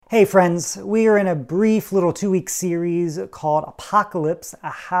Hey friends, we are in a brief little 2-week series called Apocalypse, a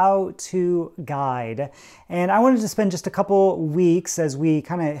how-to guide. And I wanted to spend just a couple weeks as we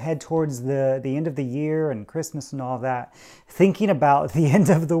kind of head towards the end of the year and Christmas and all that, thinking about the end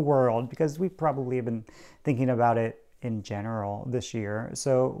of the world, because we probably have been thinking about it in general this year.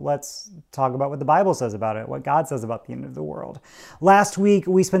 So let's talk about what the Bible says about it, what God says about the end of the world. Last week,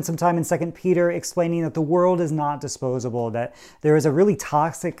 we spent some time in 2 Peter explaining that the world is not disposable, that there is a really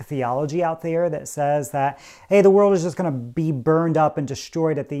toxic theology out there that says that, hey, the world is just going to be burned up and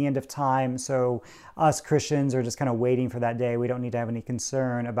destroyed at the end of time. So us Christians are just kind of waiting for that day. We don't need to have any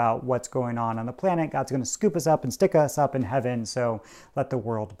concern about what's going on the planet. God's going to scoop us up and stick us up in heaven. So let the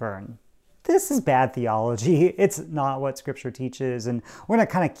world burn. This is bad theology. It's not what Scripture teaches, and we're going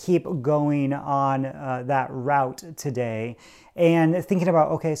to kind of keep going on that route today and thinking about,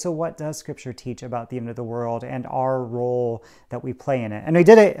 okay, so what does Scripture teach about the end of the world and our role that we play in it? And I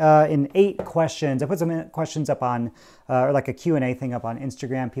did it in 8 questions. I put some questions up on, or like a Q&A thing up on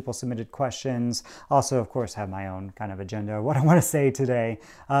Instagram. People submitted questions. Also, of course, have my own kind of agenda, what I want to say today.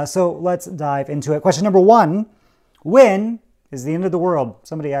 So let's dive into it. Question number 1, when is the end of the world?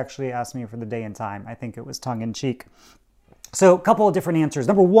 Somebody actually asked me for the day and time. I think it was tongue-in-cheek. So a couple of different answers.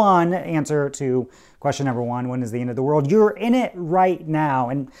 Number 1, answer to question number 1, when is the end of the world? You're in it right now,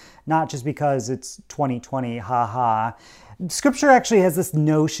 and not just because it's 2020, haha. Scripture actually has this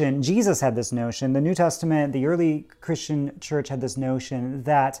notion, Jesus had this notion, the New Testament, the early Christian church had this notion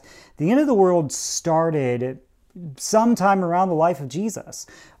that the end of the world started sometime around the life of Jesus,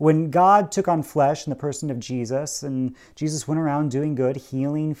 when God took on flesh in the person of Jesus, and Jesus went around doing good,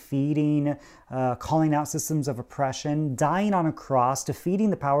 healing, feeding, calling out systems of oppression, dying on a cross, defeating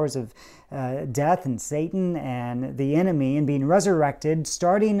the powers of death and Satan and the enemy, and being resurrected,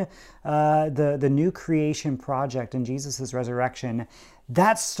 starting the new creation project in Jesus' resurrection.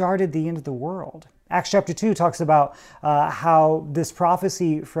 That started the end of the world. Acts chapter 2 talks about how this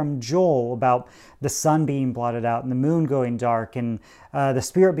prophecy from Joel about the sun being blotted out and the moon going dark and the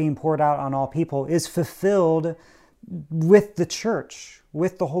Spirit being poured out on all people is fulfilled with the church,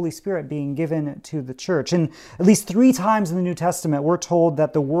 with the Holy Spirit being given to the church. And at least 3 times in the New Testament, we're told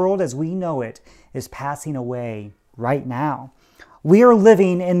that the world as we know it is passing away right now. We are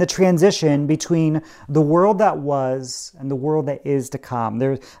living in the transition between the world that was and the world that is to come.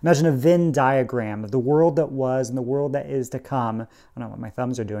 Imagine a Venn diagram of the world that was and the world that is to come. I don't know what my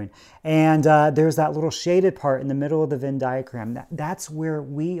thumbs are doing. And there's that little shaded part in the middle of the Venn diagram. That's where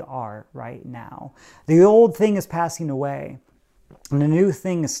we are right now. The old thing is passing away, and the new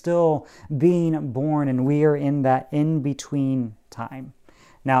thing is still being born, and we are in that in-between time.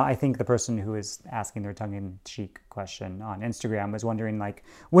 Now, I think the person who is asking their tongue-in-cheek question on Instagram was wondering, like,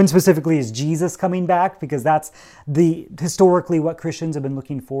 when specifically is Jesus coming back? Because that's historically what Christians have been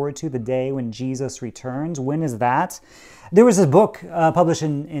looking forward to, the day when Jesus returns. When is that? There was a book published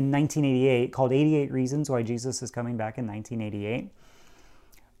in 1988 called 88 Reasons Why Jesus is Coming Back in 1988.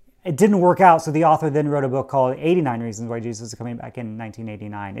 It didn't work out, so the author then wrote a book called 89 Reasons Why Jesus is Coming Back in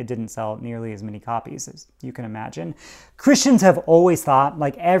 1989. It didn't sell nearly as many copies as you can imagine. Christians have always thought,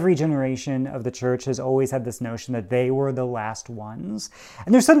 like every generation of the church has always had this notion that they were the last ones.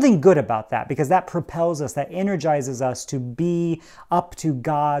 And there's something good about that, because that propels us, that energizes us to be up to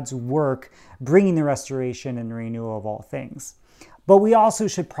God's work, bringing the restoration and renewal of all things. But we also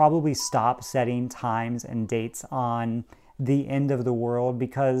should probably stop setting times and dates on the end of the world,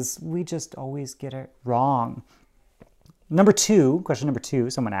 because we just always get it wrong. Question number 2,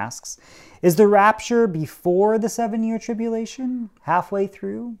 someone asks, is the rapture before the 7-year tribulation? Halfway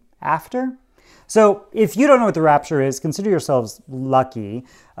through? After? So if you don't know what the rapture is, consider yourselves lucky.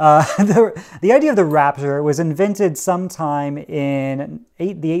 The idea of the rapture was invented sometime in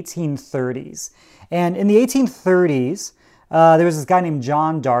the 1830s. And in the 1830s, there was this guy named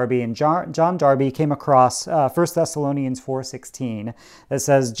John Darby, and John Darby came across 1 Thessalonians 4:16 that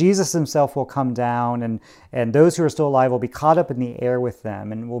says, Jesus himself will come down, and those who are still alive will be caught up in the air with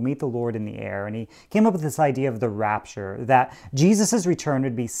them, and will meet the Lord in the air. And he came up with this idea of the rapture, that Jesus' return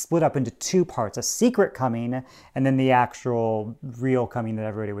would be split up into 2 parts, a secret coming, and then the actual real coming that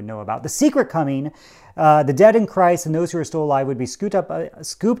everybody would know about. The secret coming, the dead in Christ and those who are still alive would be scooped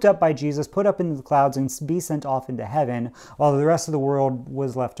up by Jesus, put up into the clouds, and be sent off into heaven, while the rest of the world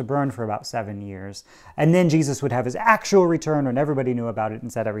was left to burn for about 7 years. And then Jesus would have his actual return when everybody knew about it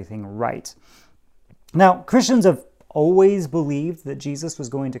and set everything right. Now, Christians have always believed that Jesus was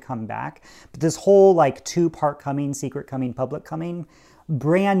going to come back. But this whole like two-part coming, secret coming, public coming,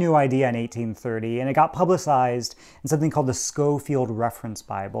 brand new idea in 1830, and it got publicized in something called the Scofield Reference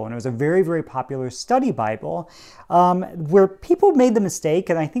Bible. And it was a very, very popular study Bible where people made the mistake,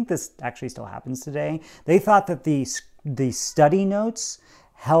 and I think this actually still happens today. They thought that the study notes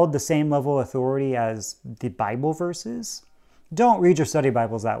held the same level of authority as the Bible verses. Don't read your study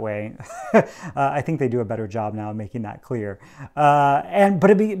Bibles that way. I think they do a better job now of making that clear.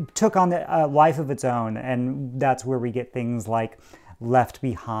 But it took on a life of its own, and that's where we get things like Left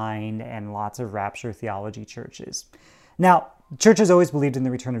Behind and lots of rapture theology churches. Now, churches always believed in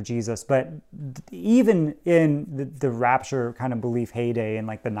the return of Jesus, but even in the rapture kind of belief heyday in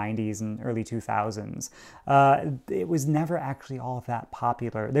like the 90s and early 2000s, it was never actually all that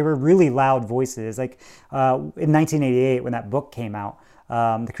popular. There were really loud voices. Like in 1988, when that book came out,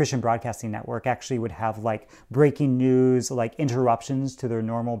 the Christian Broadcasting Network actually would have like breaking news, like interruptions to their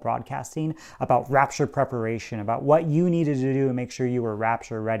normal broadcasting about rapture preparation, about what you needed to do to make sure you were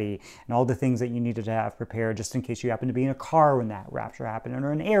rapture ready, and all the things that you needed to have prepared just in case you happened to be in a car when that rapture happened,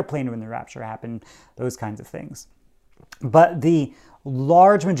 or an airplane when the rapture happened, those kinds of things. But the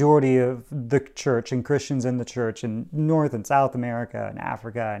large majority of the church and Christians in the church in North and South America and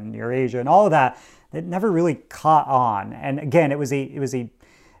Africa and Eurasia and all of that, it never really caught on. And again, it was a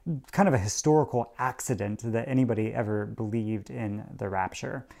kind of a historical accident that anybody ever believed in the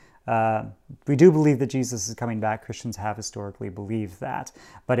rapture. We do believe that Jesus is coming back. Christians have historically believed that,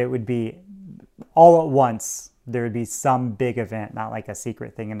 but it would be all at once. There would be some big event, not like a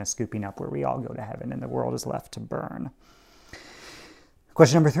secret thing and a scooping up where we all go to heaven and the world is left to burn.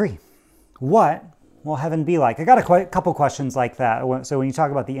 Question number 3. What will heaven be like? I got a couple questions like that. So when you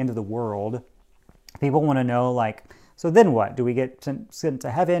talk about the end of the world, people want to know, like, so then what? Do we get sent to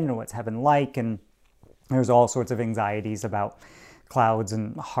heaven, and what's heaven like? And there's all sorts of anxieties about clouds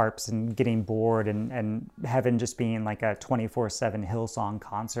and harps and getting bored, and heaven just being like a 24/7 Hillsong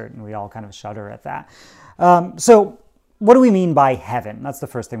concert, and we all kind of shudder at that. So what do we mean by heaven? That's the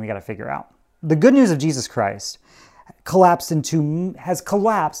first thing we got to figure out. The good news of Jesus Christ has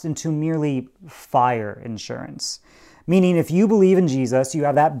collapsed into merely fire insurance. Meaning, if you believe in Jesus, you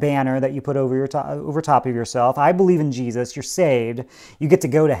have that banner that you put over top of yourself. I believe in Jesus, you're saved. You get to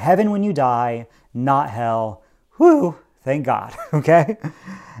go to heaven when you die, not hell. Whew, thank God, okay?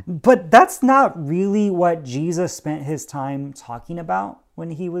 But that's not really what Jesus spent his time talking about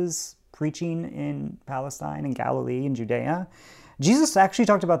when he was preaching in Palestine and Galilee and Judea. Jesus actually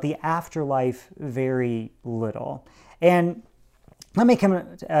talked about the afterlife very little. And that may come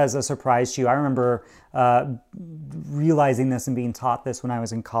as a surprise to you. I remember realizing this and being taught this when I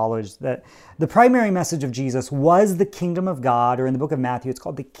was in college, that the primary message of Jesus was the kingdom of God, or in the book of Matthew, it's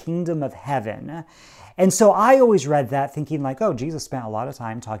called the kingdom of heaven. And so I always read that thinking like, oh, Jesus spent a lot of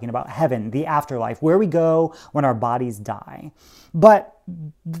time talking about heaven, the afterlife, where we go when our bodies die. But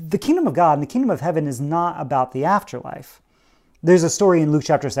the kingdom of God and the kingdom of heaven is not about the afterlife. There's a story in Luke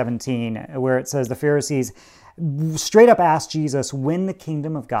chapter 17 where it says the Pharisees straight up asked Jesus when the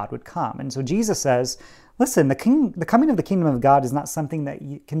kingdom of God would come. And so Jesus says, listen, the coming of the kingdom of God is not something that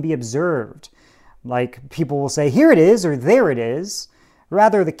can be observed. Like people will say, here it is, or there it is.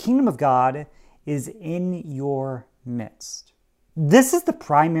 Rather, the kingdom of God is in your midst. This is the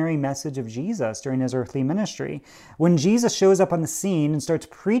primary message of Jesus during his earthly ministry. When Jesus shows up on the scene and starts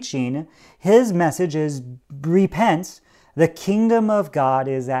preaching, his message is repent. The kingdom of God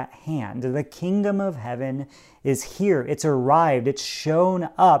is at hand. The kingdom of heaven is here. It's arrived. It's shown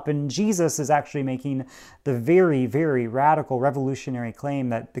up. And Jesus is actually making the very, very radical, revolutionary claim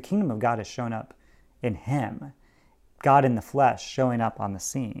that the kingdom of God has shown up in him. God in the flesh showing up on the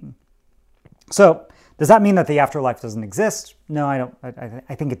scene. So, does that mean that the afterlife doesn't exist? No, I don't.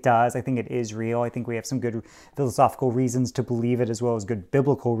 I think it does. I think it is real. I think we have some good philosophical reasons to believe it, as well as good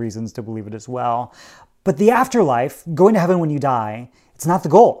biblical reasons to believe it as well. But the afterlife, going to heaven when you die, it's not the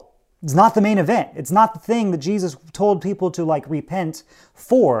goal. It's not the main event. It's not the thing that Jesus told people to like repent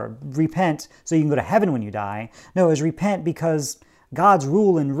for. Repent so you can go to heaven when you die. No, it's repent because God's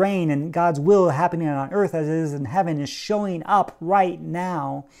rule and reign and God's will happening on earth as it is in heaven is showing up right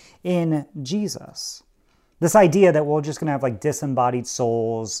now in Jesus. This idea that we're just going to have like disembodied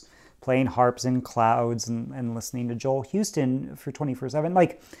souls playing harps in clouds and listening to Joel Houston for 24/7,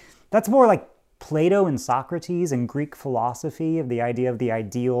 like that's more like Plato and Socrates and Greek philosophy of the idea of the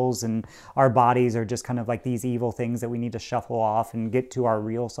ideals, and our bodies are just kind of like these evil things that we need to shuffle off and get to our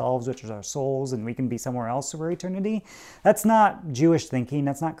real selves, which is our souls, and we can be somewhere else for eternity. That's not Jewish thinking.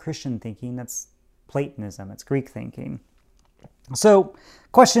 That's not Christian thinking. That's Platonism. It's Greek thinking. So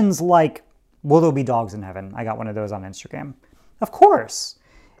questions like, Will there be dogs in heaven? I got one of those on Instagram. Of course.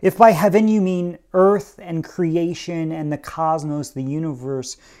 If by heaven you mean earth and creation and the cosmos, the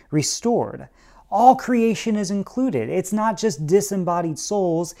universe restored, all creation is included. It's not just disembodied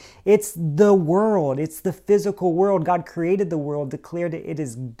souls. It's the world. It's the physical world. God created the world, declared it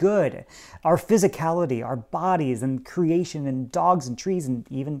is good. Our physicality, our bodies and creation and dogs and trees and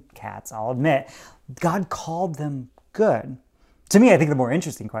even cats, I'll admit, God called them good. To me, I think the more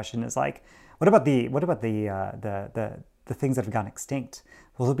interesting question is like, what about the things that have gone extinct?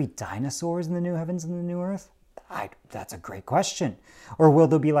 Will there be dinosaurs in the new heavens and the new earth? That's a great question. Or will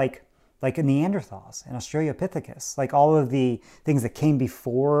there be like Neanderthals and Australopithecus, like all of the things that came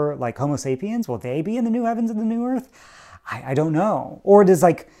before, like Homo sapiens, will they be in the new heavens and the new earth? I don't know. Or does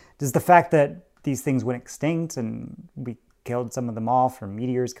the fact that these things went extinct and we killed some of them all from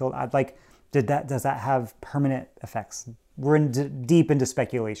meteors killed, does that have permanent effects? We're deep into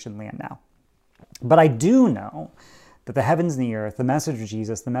speculation land now. But I do know that the heavens and the earth, the message of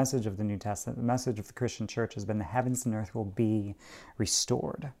Jesus, the message of the New Testament, the message of the Christian church has been the heavens and earth will be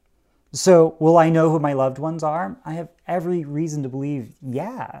restored. So will I know who my loved ones are? I have every reason to believe,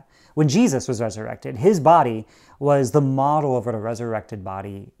 yeah. When Jesus was resurrected, his body was the model of what a resurrected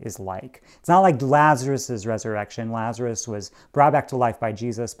body is like. It's not like Lazarus' resurrection. Lazarus was brought back to life by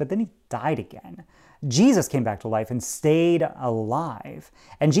Jesus, but then he died again. Jesus came back to life and stayed alive.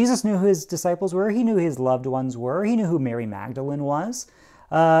 And Jesus knew who his disciples were. He knew who his loved ones were. He knew who Mary Magdalene was.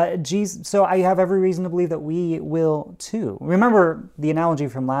 So I have every reason to believe that we will too. Remember the analogy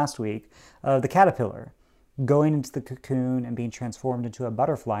from last week of the caterpillar going into the cocoon and being transformed into a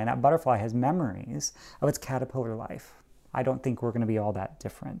butterfly. And that butterfly has memories of its caterpillar life. I don't think we're going to be all that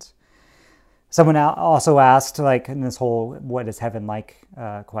different. Someone also asked, like in this whole what is heaven like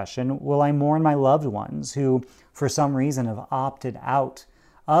question, will I mourn my loved ones who for some reason have opted out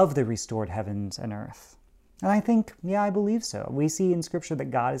of the restored heavens and earth? And I think, yeah, I believe so. We see in Scripture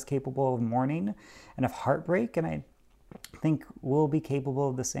that God is capable of mourning and of heartbreak, and I think we'll be capable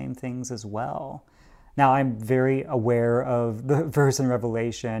of the same things as well. Now, I'm very aware of the verse in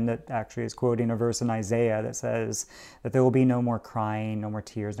Revelation that actually is quoting a verse in Isaiah that says that there will be no more crying, no more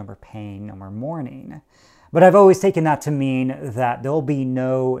tears, no more pain, no more mourning. But I've always taken that to mean that there'll be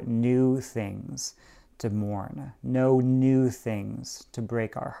no new things to mourn, no new things to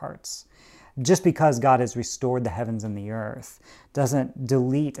break our hearts. Just because God has restored the heavens and the earth doesn't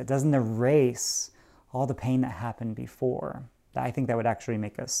delete, it doesn't erase all the pain that happened before. I think that would actually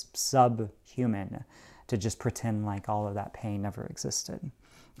make us subhuman to just pretend like all of that pain never existed.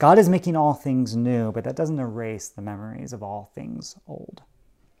 God is making all things new, but that doesn't erase the memories of all things old.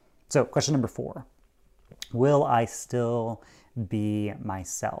 So, question number 4. Will I still be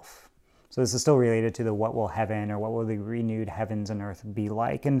myself? So this is still related to the what will heaven or what will the renewed heavens and earth be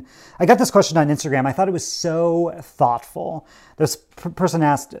like? And I got this question on Instagram. I thought it was so thoughtful. This person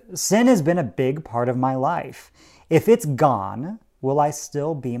asked, sin has been a big part of my life. If it's gone, will I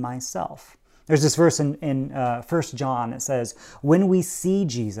still be myself? There's this verse in 1 John that says, when we see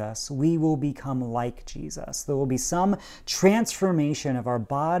Jesus, we will become like Jesus. There will be some transformation of our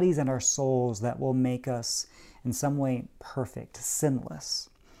bodies and our souls that will make us in some way perfect, sinless.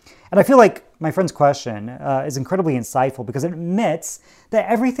 And I feel like my friend's question is incredibly insightful because it admits that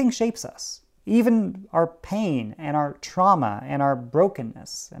everything shapes us. Even our pain and our trauma and our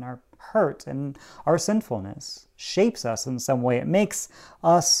brokenness and our hurt and our sinfulness shapes us in some way. It makes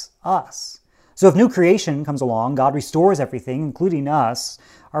us us. So if new creation comes along, God restores everything, including us,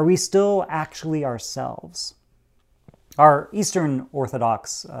 are we still actually ourselves? Our Eastern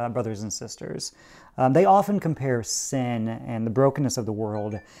Orthodox brothers and sisters, they often compare sin and the brokenness of the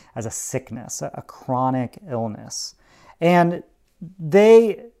world as a sickness, a chronic illness. And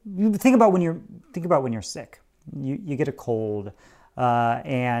you think about when you're sick. You get a cold,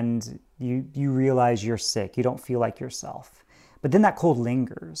 and you realize you're sick. You don't feel like yourself. But then that cold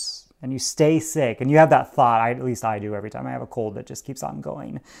lingers, and you stay sick, and you have that thought. At least I do every time I have a cold that just keeps on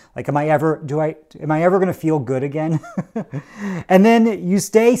going. Like, am I ever going to feel good again? And then you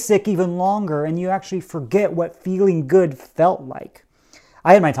stay sick even longer, and you actually forget what feeling good felt like.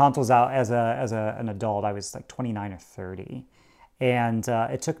 I had my tonsils out as an adult. I was like 29 or 30. And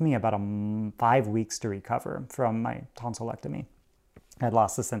it took me about 5 weeks to recover from my tonsillectomy. I had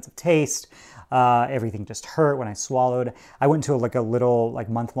lost the sense of taste. Everything just hurt when I swallowed. I went into a little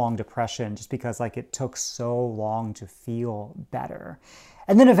month-long depression just because it took so long to feel better.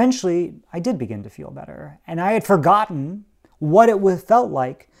 And then eventually I did begin to feel better. And I had forgotten what it felt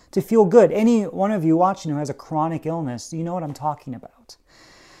like to feel good. Any one of you watching who has a chronic illness, you know what I'm talking about.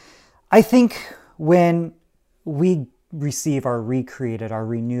 I think when we receive our recreated, our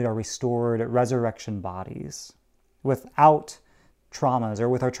renewed, our restored resurrection bodies without traumas, or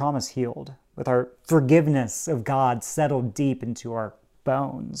with our traumas healed, with our forgiveness of God settled deep into our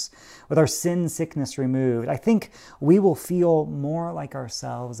bones, with our sin sickness removed, I think we will feel more like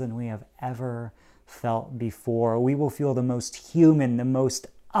ourselves than we have ever felt before. We will feel the most human, the most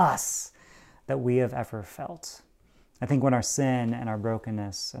us that we have ever felt. I think when our sin and our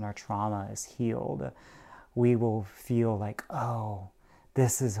brokenness and our trauma is healed, we will feel like, oh,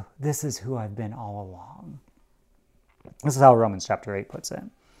 this is who I've been all along. This is how Romans chapter 8 puts it.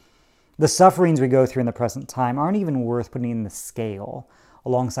 The sufferings we go through in the present time aren't even worth putting in the scale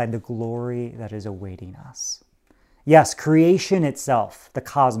alongside the glory that is awaiting us. Yes, creation itself, the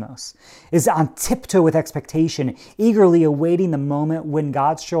cosmos, is on tiptoe with expectation, eagerly awaiting the moment when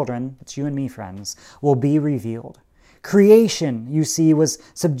God's children, it's you and me, friends, will be revealed. Creation, you see, was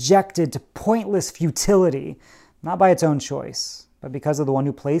subjected to pointless futility, not by its own choice, but because of the one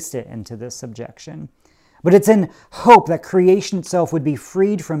who placed it into this subjection. But it's in hope that creation itself would be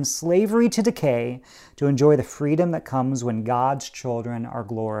freed from slavery to decay to enjoy the freedom that comes when God's children are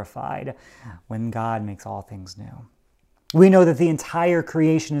glorified, when God makes all things new. We know that the entire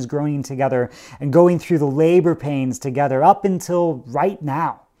creation is groaning together and going through the labor pains together up until right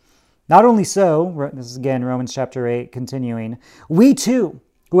now. Not only so, this is again Romans chapter 8 continuing, we too,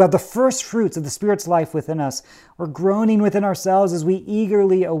 who have the first fruits of the Spirit's life within us, we're groaning within ourselves as we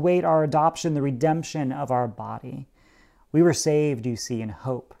eagerly await our adoption, the redemption of our body. We were saved, you see, in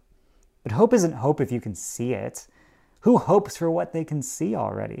hope. But hope isn't hope if you can see it. Who hopes for what they can see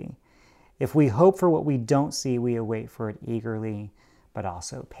already? If we hope for what we don't see, we await for it eagerly, but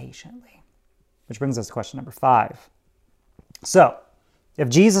also patiently. Which brings us to question number 5. So, if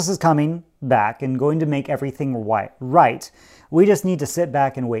Jesus is coming back and going to make everything right, we just need to sit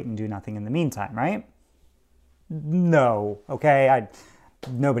back and wait and do nothing in the meantime, right? No, okay?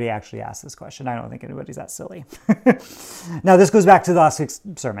 Nobody actually asked this question. I don't think anybody's that silly. Now, this goes back to the last week's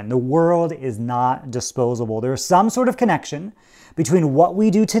sermon. The world is not disposable. There is some sort of connection between what we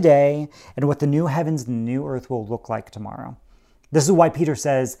do today and what the new heavens and the new earth will look like tomorrow. This is why Peter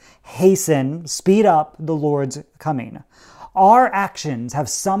says, hasten, speed up the Lord's coming. Our actions have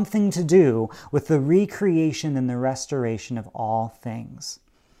something to do with the recreation and the restoration of all things.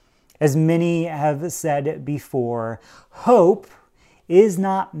 As many have said before, hope is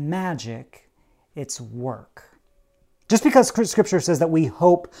not magic, it's work. Just because Scripture says that we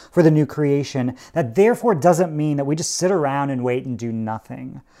hope for the new creation, that therefore doesn't mean that we just sit around and wait and do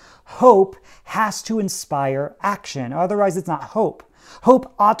nothing. Hope has to inspire action, otherwise it's not hope.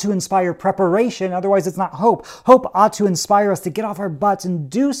 Hope ought to inspire preparation, otherwise it's not hope. Hope ought to inspire us to get off our butts and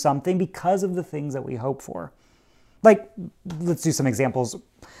do something because of the things that we hope for. Like, let's do some examples.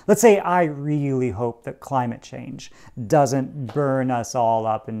 Let's say I really hope that climate change doesn't burn us all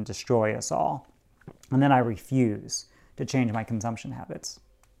up and destroy us all. And then I refuse to change my consumption habits.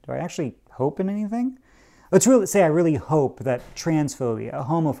 Do I actually hope in anything? Let's really say I really hope that transphobia,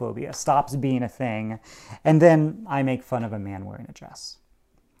 homophobia stops being a thing, and then I make fun of a man wearing a dress.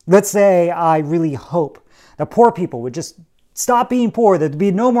 Let's say I really hope that poor people would just stop being poor, there'd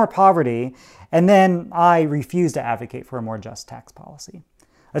be no more poverty, and then I refuse to advocate for a more just tax policy.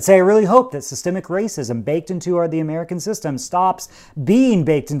 Let's say I really hope that systemic racism baked into the American system stops being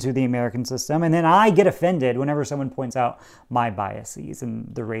baked into the American system, and then I get offended whenever someone points out my biases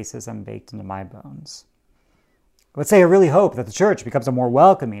and the racism baked into my bones. Let's say I really hope that the church becomes a more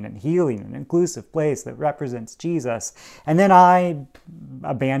welcoming and healing and inclusive place that represents Jesus, and then I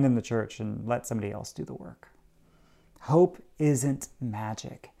abandon the church and let somebody else do the work. Hope isn't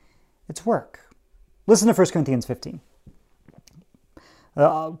magic. It's work. Listen to 1 Corinthians 15.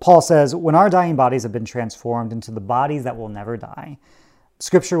 Paul says, when our dying bodies have been transformed into the bodies that will never die,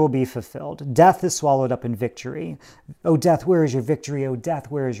 Scripture will be fulfilled. Death is swallowed up in victory. O death, where is your victory? O death,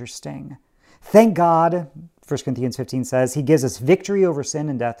 where is your sting? Thank God, 1 Corinthians 15 says, he gives us victory over sin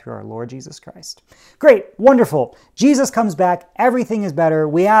and death through our Lord Jesus Christ. Great, wonderful. Jesus comes back, everything is better,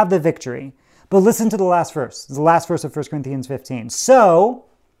 we have the victory. But listen to the last verse. It's the last verse of 1 Corinthians 15. So,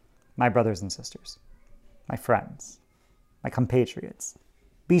 my brothers and sisters, my friends, my compatriots,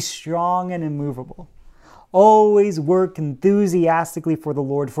 be strong and immovable. Always work enthusiastically for the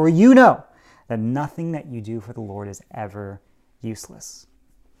Lord, for you know that nothing that you do for the Lord is ever useless.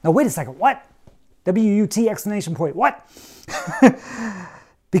 Now, wait a second. What? W-U-T exclamation point. What?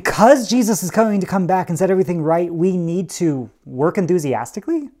 Because Jesus is going to come back and set everything right, we need to work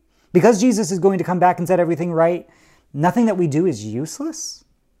enthusiastically? Because Jesus is going to come back and set everything right, nothing that we do is useless?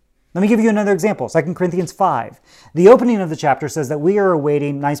 Let me give you another example, 2 Corinthians 5. The opening of the chapter says that we are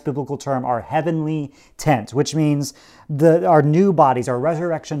awaiting, nice biblical term, our heavenly tent, which means our new bodies, our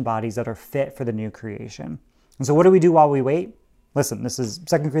resurrection bodies that are fit for the new creation. And so what do we do while we wait? Listen, this is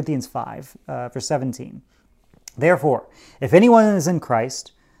 2 Corinthians 5, verse 17. Therefore, if anyone is in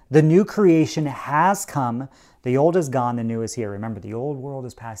Christ, the new creation has come. The old is gone, the new is here. Remember, the old world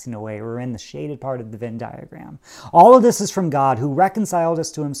is passing away. We're in the shaded part of the Venn diagram. All of this is from God, who reconciled us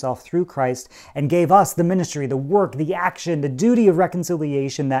to himself through Christ and gave us the ministry, the work, the action, the duty of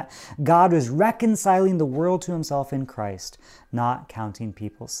reconciliation, that God was reconciling the world to himself in Christ, not counting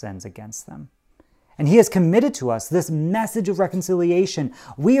people's sins against them. And he has committed to us this message of reconciliation.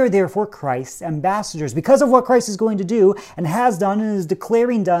 We are therefore Christ's ambassadors. Because of what Christ is going to do and has done and is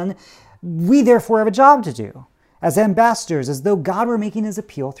declaring done, we therefore have a job to do as ambassadors, as though God were making his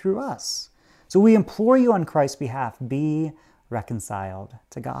appeal through us. So we implore you on Christ's behalf, be reconciled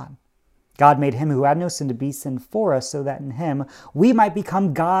to God. God made him who had no sin to be sin for us, so that in him we might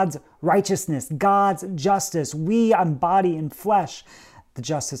become God's righteousness, God's justice. We embody in flesh the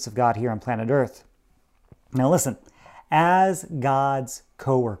justice of God here on planet Earth. Now listen, as God's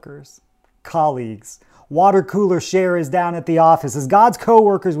co-workers, colleagues, water cooler sharers down at the office, as God's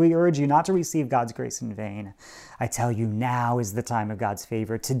co-workers, we urge you not to receive God's grace in vain. I tell you, now is the time of God's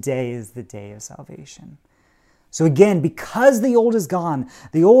favor. Today is the day of salvation. So again, because the old is gone,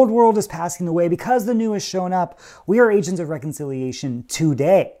 the old world is passing away, because the new has shown up, we are agents of reconciliation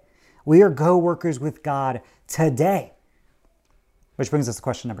today. We are co-workers with God today. Which brings us to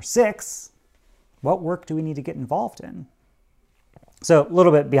question number 6. What work do we need to get involved in? So a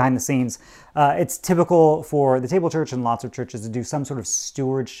little bit behind the scenes, it's typical for the Table Church and lots of churches to do some sort of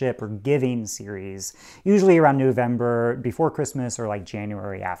stewardship or giving series, usually around November, before Christmas, or like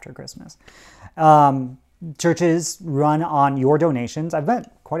January after Christmas. Churches run on your donations. I've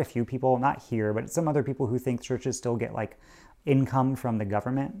met quite a few people, not here, but some other people who think churches still get like income from the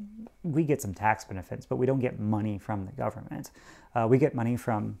government. We get some tax benefits, but we don't get money from the government. We get money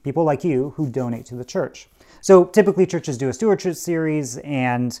from people like you who donate to the church. So typically churches do a stewardship series,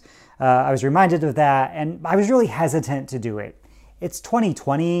 and I was reminded of that, and I was really hesitant to do it. It's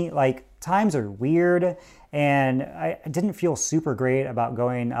 2020, like times are weird, and I didn't feel super great about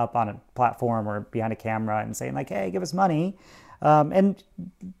going up on a platform or behind a camera and saying like, hey, give us money. And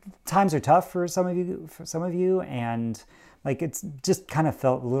times are tough for some of you, and like it's just kind of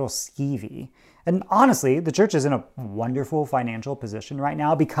felt a little skeevy. And honestly, the church is in a wonderful financial position right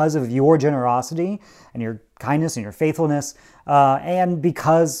now because of your generosity and your kindness and your faithfulness, and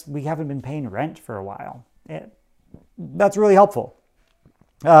because we haven't been paying rent for a while. That's really helpful.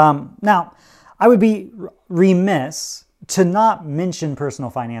 Now, I would be remiss to not mention personal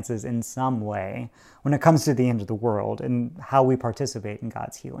finances in some way when it comes to the end of the world and how we participate in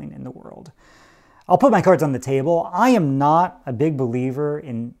God's healing in the world. I'll put my cards on the table. I am not a big believer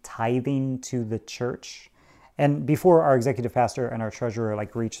in tithing to the church. And before our executive pastor and our treasurer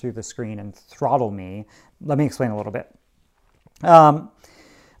like reach through the screen and throttle me, let me explain a little bit.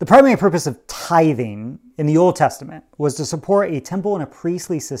 The primary purpose of tithing in the Old Testament was to support a temple and a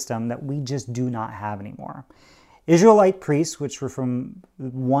priestly system that we just do not have anymore. Israelite priests, which were from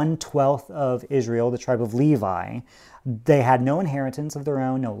 1/12 of Israel, the tribe of Levi, they had no inheritance of their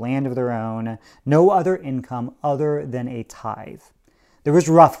own, no land of their own, no other income other than a tithe. There was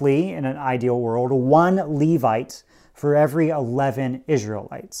roughly, in an ideal world, 1 Levite for every 11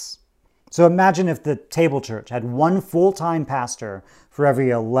 Israelites. So imagine if the Table Church had 1 full-time pastor for every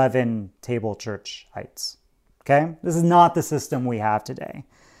 11 Table Churchites. Okay? This is not the system we have today.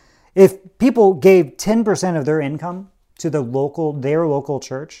 If people gave 10% of their income to their local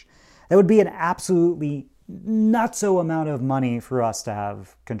church, that would be an absolutely nutso amount of money for us to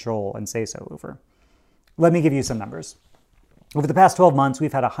have control and say so over. Let me give you some numbers. Over the past 12 months,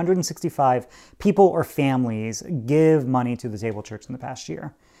 we've had 165 people or families give money to the Table Church in the past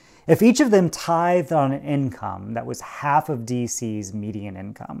year. If each of them tithed on an income that was half of DC's median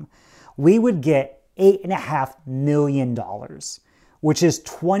income, we would get $8.5 million, which is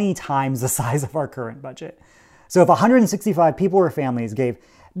 20 times the size of our current budget. So if 165 people or families gave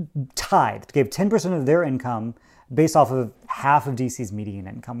 10% of their income based off of half of DC's median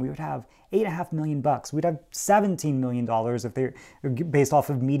income, we would have $8.5 million. We'd have $17 million if they're based off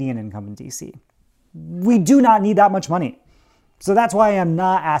of median income in DC. We do not need that much money. So that's why I'm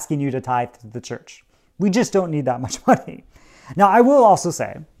not asking you to tithe to the church. We just don't need that much money. Now, I will also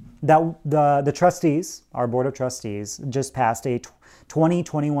say that the trustees, our board of trustees, just passed a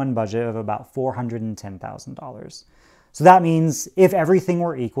 2021 budget of about $410,000. So that means if everything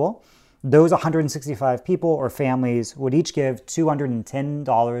were equal, those 165 people or families would each give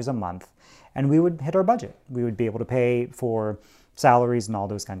 $210 a month, and we would hit our budget. We would be able to pay for salaries and all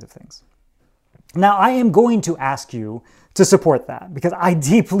those kinds of things. Now, I am going to ask you to support that because I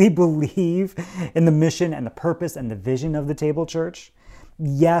deeply believe in the mission and the purpose and the vision of the Table Church.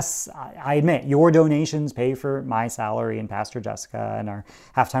 Yes, I admit, your donations pay for my salary and Pastor Jessica and our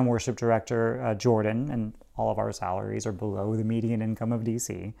halftime worship director, Jordan, and all of our salaries are below the median income of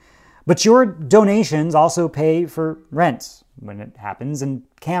DC. But your donations also pay for rent when it happens, and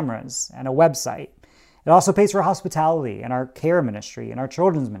cameras and a website. It also pays for hospitality and our care ministry and our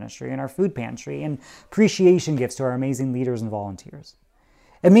children's ministry and our food pantry and appreciation gifts to our amazing leaders and volunteers.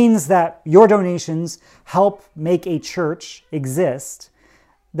 It means that your donations help make a church exist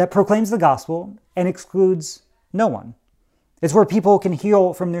that proclaims the gospel and excludes no one. It's where people can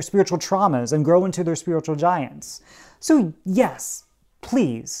heal from their spiritual traumas and grow into their spiritual giants. So yes,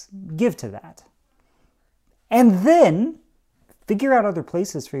 please give to that. And then figure out other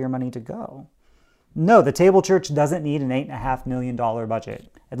places for your money to go. No, the Table Church doesn't need an $8.5 million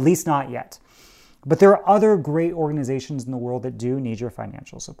budget, at least not yet. But there are other great organizations in the world that do need your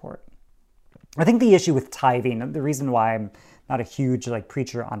financial support. I think the issue with tithing, the reason why I'm not a huge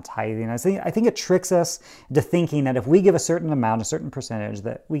preacher on tithing, I think it tricks us into thinking that if we give a certain amount, a certain percentage,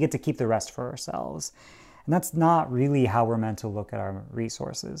 that we get to keep the rest for ourselves. And that's not really how we're meant to look at our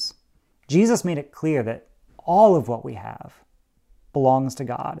resources. Jesus made it clear that all of what we have belongs to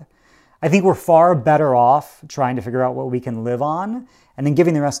God. I think we're far better off trying to figure out what we can live on and then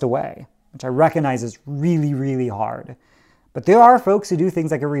giving the rest away, which I recognize is really, really hard. But there are folks who do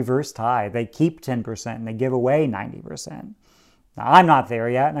things like a reverse tithe. They keep 10% and they give away 90%. Now, I'm not there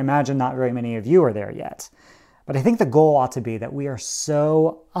yet, and I imagine not very many of you are there yet. But I think the goal ought to be that we are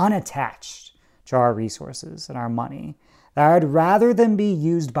so unattached to our resources and our money that I'd rather them be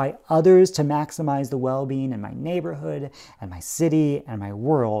used by others to maximize the well-being in my neighborhood and my city and my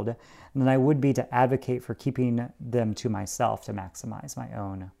world than I would be to advocate for keeping them to myself to maximize my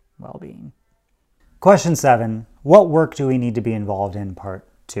own well-being. Question 7, what work do we need to be involved in? Part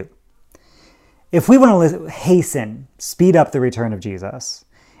 2. If we want to speed up the return of Jesus,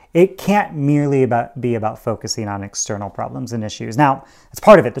 it can't merely be about focusing on external problems and issues. Now, that's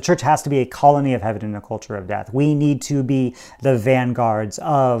part of it. The church has to be a colony of heaven in a culture of death. We need to be the vanguards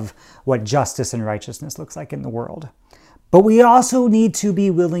of what justice and righteousness looks like in the world. But we also need to be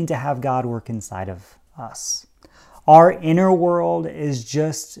willing to have God work inside of us. Our inner world is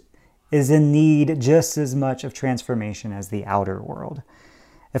in need just as much of transformation as the outer world.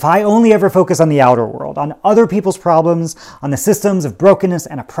 If I only ever focus on the outer world, on other people's problems, on the systems of brokenness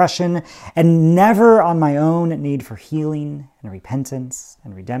and oppression, and never on my own need for healing and repentance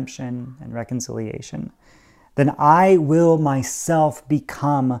and redemption and reconciliation, then I will myself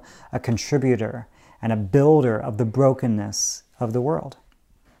become a contributor and a builder of the brokenness of the world.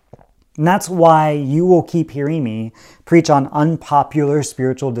 And that's why you will keep hearing me preach on unpopular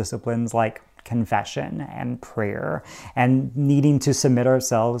spiritual disciplines like confession and prayer and needing to submit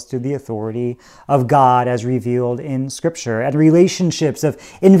ourselves to the authority of God as revealed in Scripture, and relationships of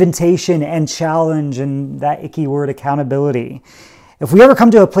invitation and challenge and that icky word accountability. If we ever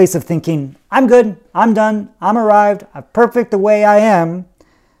come to a place of thinking, I'm good, I'm done, I'm arrived, I'm perfect the way I am,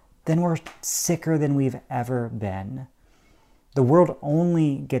 then we're sicker than we've ever been. The world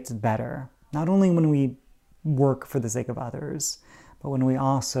only gets better, not only when we work for the sake of others, but when we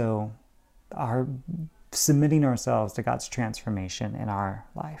also are submitting ourselves to God's transformation in our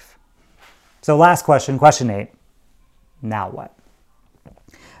life. So last question, question 8. Now what?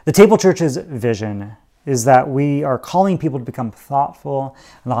 The Table Church's vision is that we are calling people to become thoughtful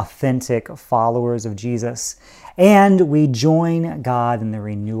and authentic followers of Jesus, and we join God in the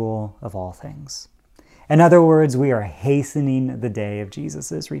renewal of all things. In other words, we are hastening the day of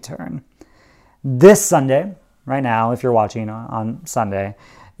Jesus' return. This Sunday, right now, if you're watching on Sunday,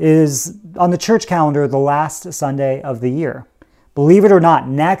 is on the church calendar the last Sunday of the year. Believe it or not,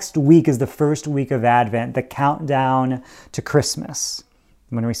 next week is the first week of Advent, the countdown to Christmas,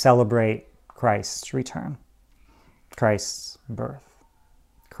 when we celebrate Christ's return, Christ's birth,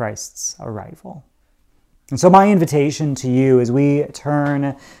 Christ's arrival. And so my invitation to you as we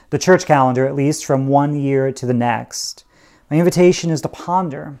turn the church calendar, at least from one year to the next, my invitation is to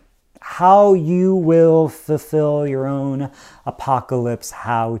ponder how you will fulfill your own apocalypse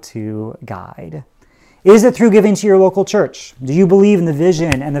how-to guide. Is it through giving to your local church? Do you believe in the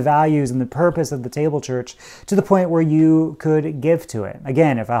vision and the values and the purpose of the Table Church to the point where you could give to it?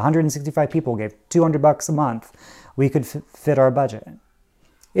 Again, if 165 people gave $200 a month, we could fit our budget.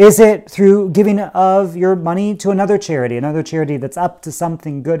 Is it through giving of your money to another charity that's up to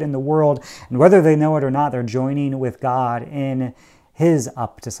something good in the world, and whether they know it or not, they're joining with God in His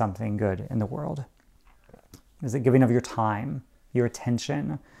up to something good in the world? Is it giving of your time, your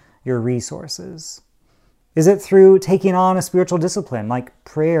attention, your resources? Is it through taking on a spiritual discipline like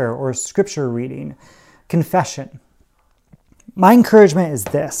prayer or scripture reading, confession? My encouragement is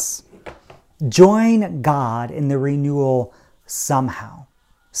this: join God in the renewal somehow,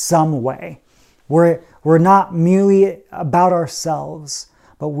 some way. We're not merely about ourselves,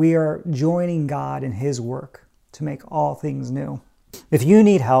 but we are joining God in His work to make all things new. If you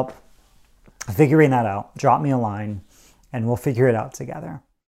need help figuring that out, drop me a line and we'll figure it out together.